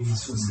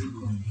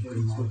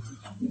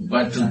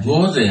 But to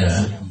go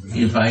there,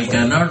 if I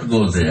cannot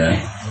go there,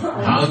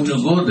 how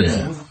to go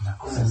there?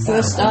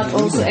 First start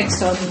also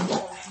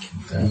external.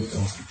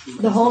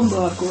 The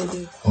homework will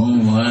do.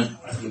 Homework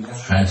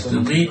has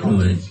to be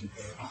doing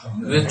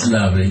with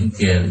loving,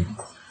 caring.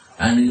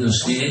 And you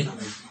see,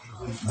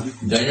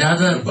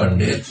 Gajadhar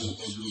Pandit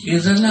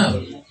is a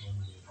love.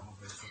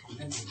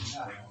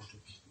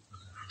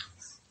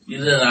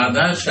 Is a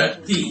Radha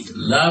Shakti.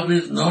 Love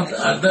is not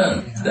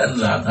other than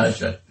Radha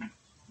Shakti.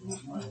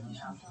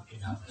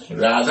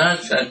 Radha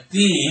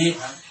Shakti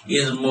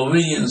is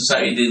moving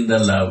inside in the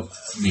love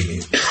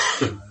behavior.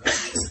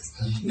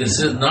 This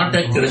is not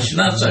a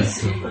Krishna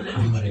Shakti.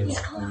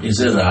 It's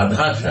a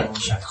Radha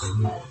Shakti.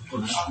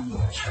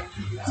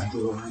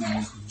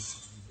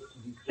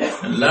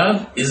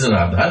 Love is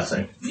Radha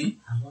Shakti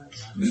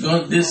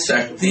because this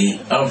Shakti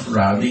of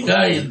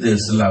Radhika is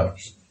this love.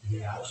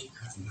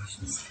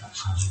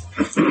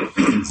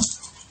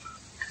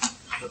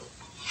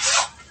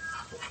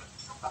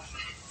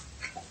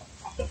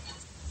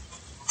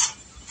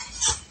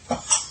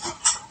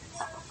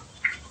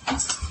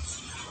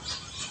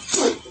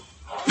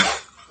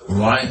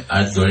 Why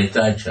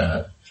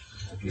Advaitachar,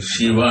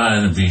 Shiva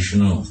and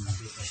Vishnu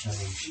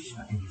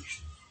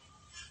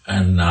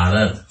and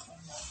Narad,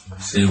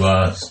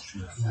 Sivas,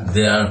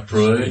 they are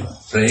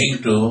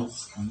praying to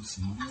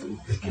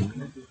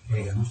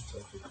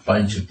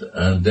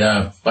they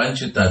are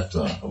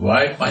Panchatattva.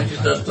 Why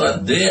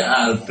Panchatattva? They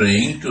are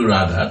praying to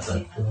Radha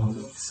Tattva.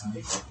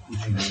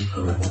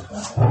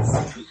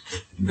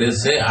 They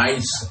say, I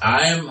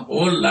am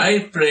whole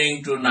life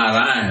praying to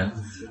Narayan,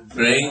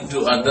 praying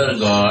to other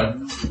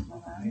God,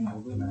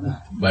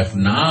 but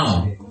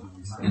now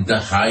the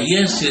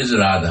highest is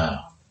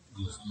Radha.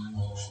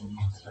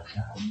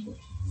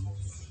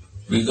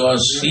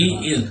 Because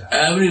she is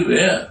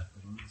everywhere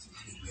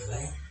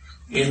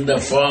in the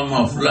form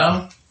of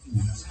love,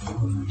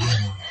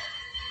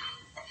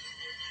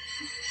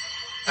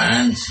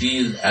 and she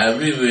is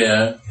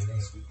everywhere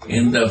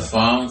in the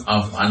form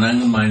of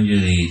Anang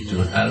Manjari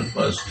to help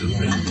us to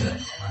bring there.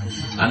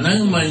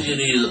 Anang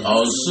Manjari is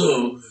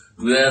also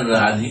where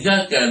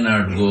Radhika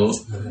cannot go,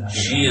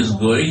 she is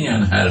going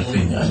and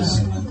helping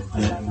us.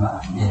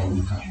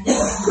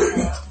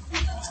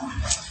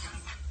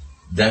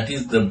 That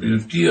is the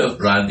beauty of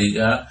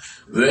Radhika.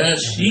 Where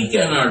she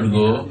cannot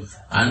go,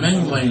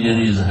 Anang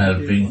Manjari is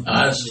helping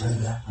us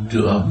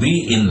to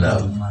be in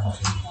love.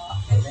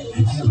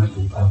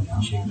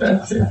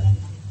 That's it.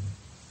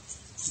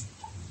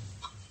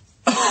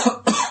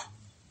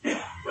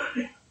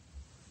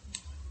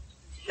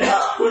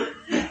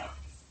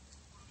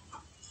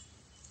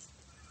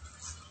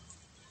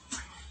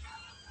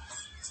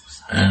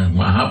 And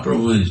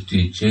Mahaprabhu is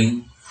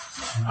teaching,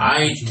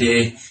 I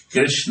take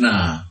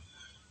Krishna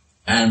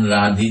and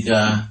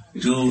Radhika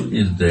too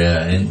is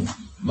there in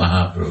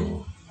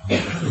Mahaprabhu.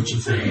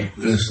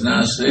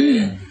 Krishna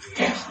say,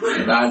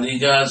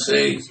 Radhika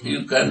say,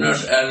 you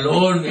cannot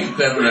alone, you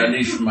can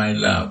relish my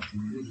love.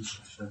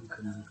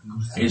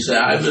 He said,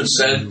 I will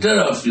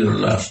shelter of your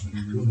love.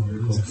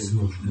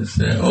 He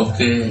said,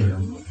 okay.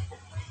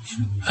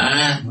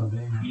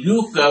 And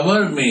you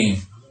cover me,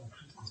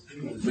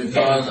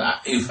 because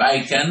if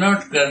I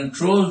cannot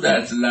control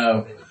that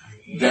love,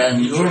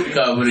 then your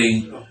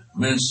covering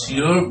means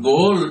your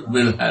goal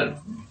will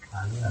help me.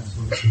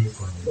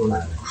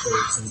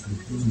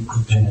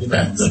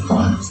 That's the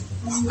point.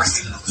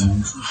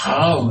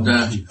 How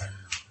the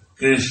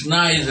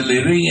Krishna is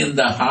living in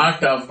the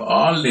heart of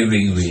all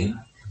living beings.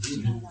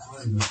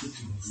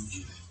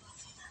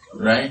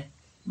 Right?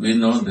 We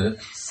know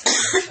this.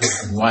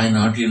 Why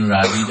not in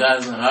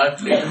Radhika's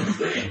heart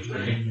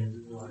living?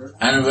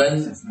 And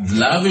when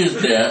love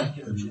is there,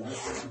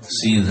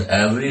 she is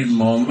every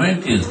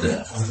moment is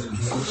there.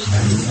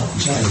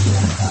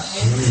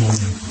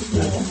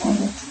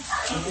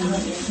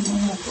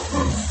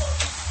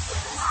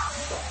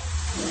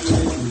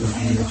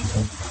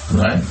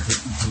 Right?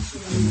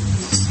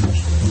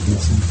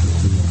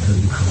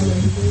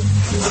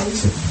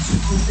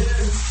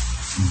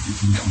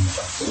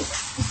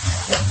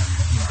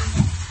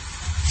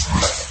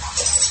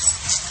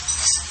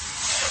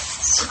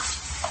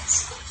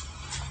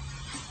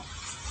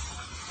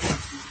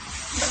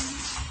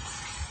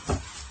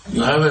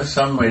 You have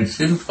some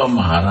medicine for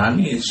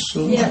Maharani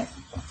issue? Yeah,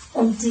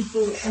 I'm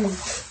taking.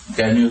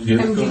 Can you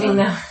give I'm to giving her?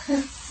 now.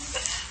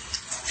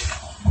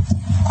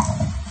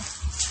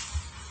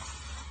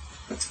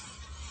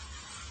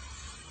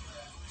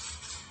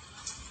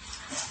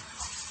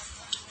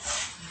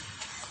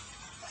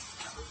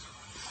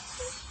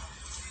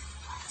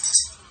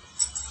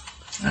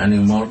 Any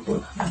more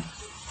questions?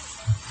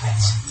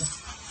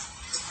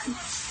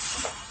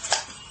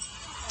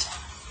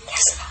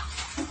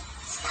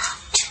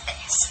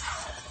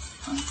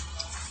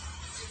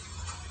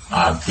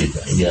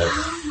 Arpita, yes.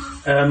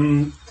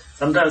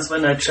 Sometimes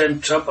when I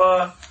chant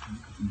japa,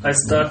 I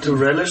start to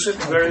relish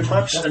it very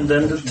much, and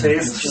then the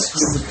taste just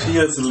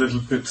disappears a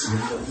little bit.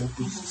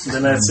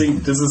 Then I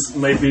think this is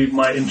maybe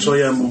my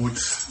enjoyer mood.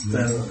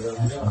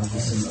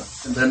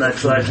 And then I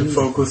try to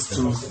focus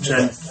to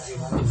chant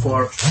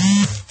for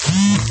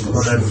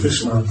Lord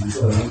Krishna.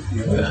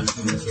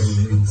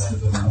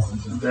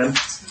 Then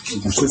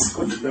this is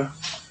good. Yeah?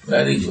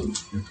 Very good.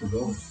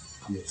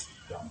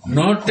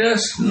 No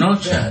test, no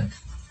chant.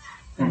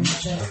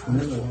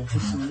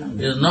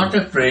 It's not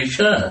a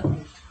pressure.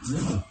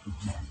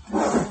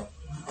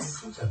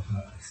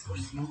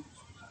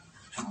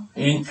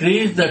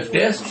 Increase the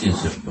taste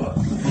is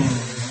important.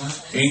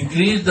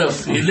 Increase the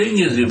feeling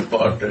is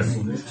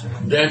important,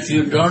 that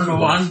you don't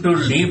want to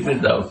live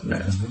without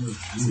that.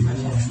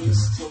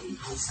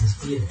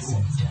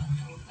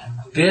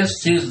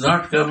 Taste is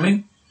not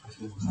coming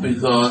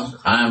because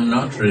I am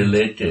not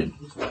related.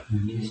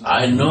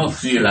 I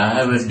feel I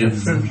have a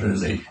different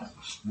relation.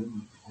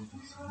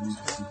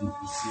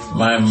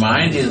 My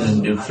mind is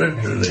in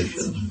different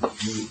relations.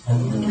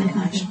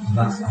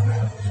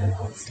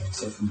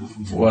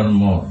 One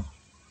more.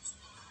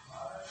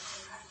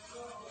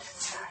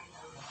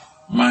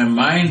 My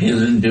mind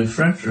is in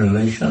different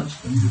relations.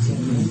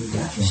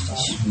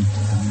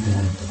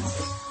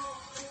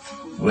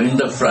 In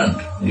the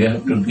front, you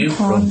have to give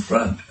from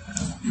front.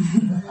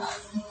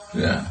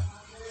 Yeah.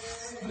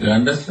 You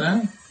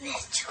understand?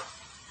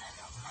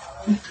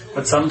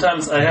 But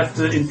sometimes I have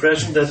the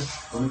impression that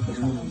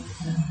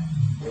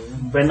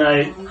when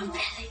I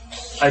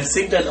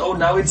think that, oh,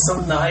 now it's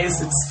so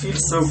nice, it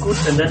feels so good,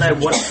 and then I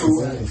want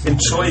to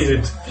enjoy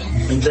it,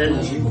 and then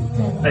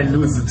I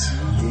lose it.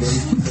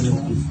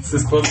 Is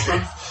this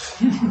possible?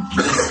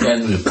 It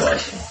can be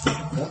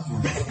possible.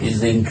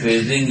 It's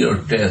increasing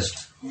your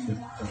taste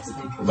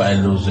by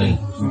losing.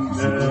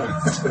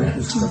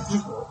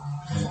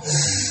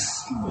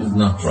 It's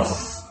no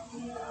problem.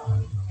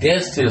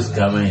 Taste is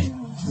coming.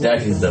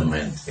 That is the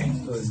main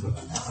thing.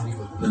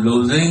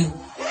 Losing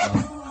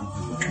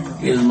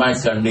is my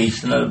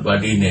conditional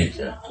body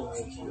nature.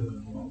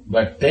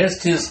 But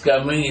taste is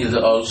coming is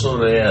also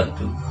rare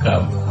to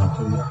come.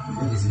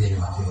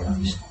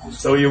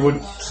 So you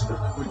would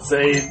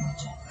say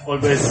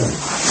always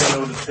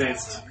follow the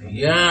taste.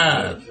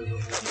 Yeah.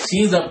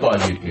 See the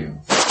positive.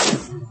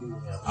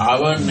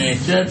 Our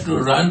nature to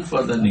run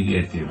for the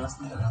negative.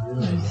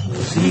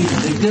 See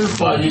little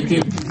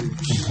positive,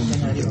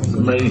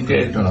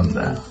 meditate on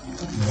that.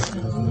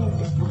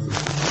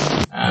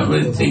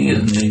 Everything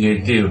is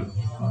negative.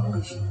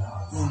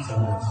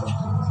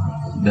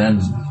 Then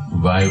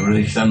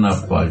vibration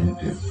of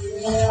positive.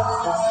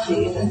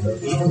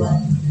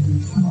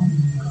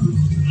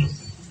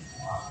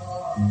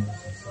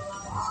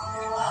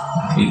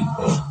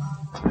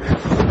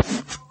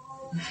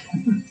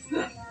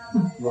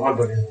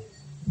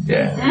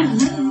 Yeah.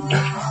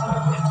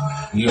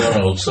 You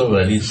are also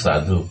very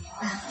sadhu.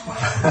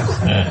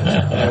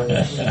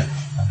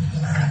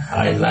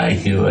 I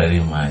like you very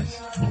much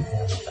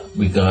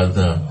because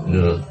of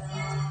your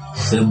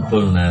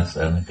simpleness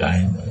and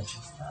kindness.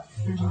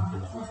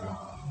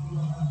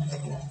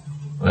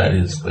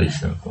 Very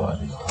special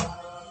quality.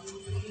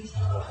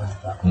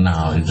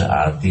 Now is the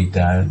Aarti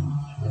time.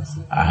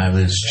 I have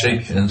a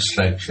strict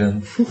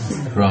instruction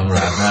from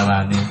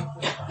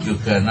Radharani. You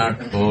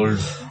cannot hold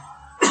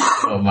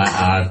for my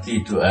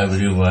Aarti to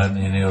everyone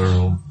in your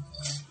room.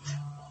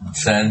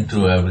 Send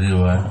to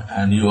everyone,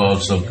 and you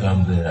also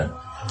come there.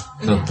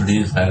 So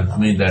please help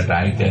me that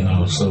I can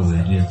also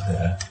visit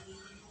there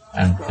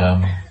and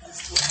come.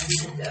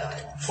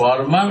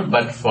 Formal,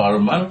 but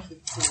formal.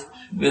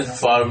 With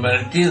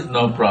formalities,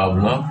 no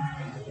problem.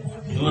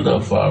 Do the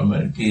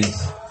formalities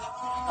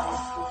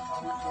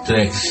to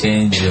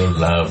exchange your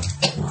love.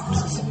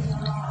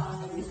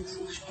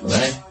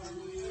 Right?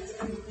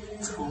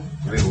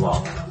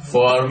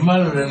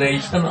 Formal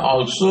relation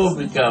also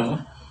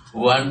become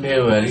one day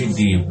very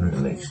deep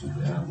relation.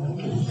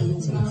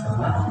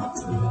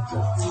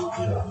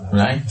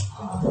 Right?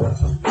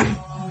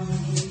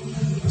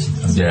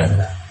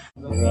 Yeah.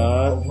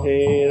 Radhe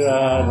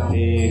Radhe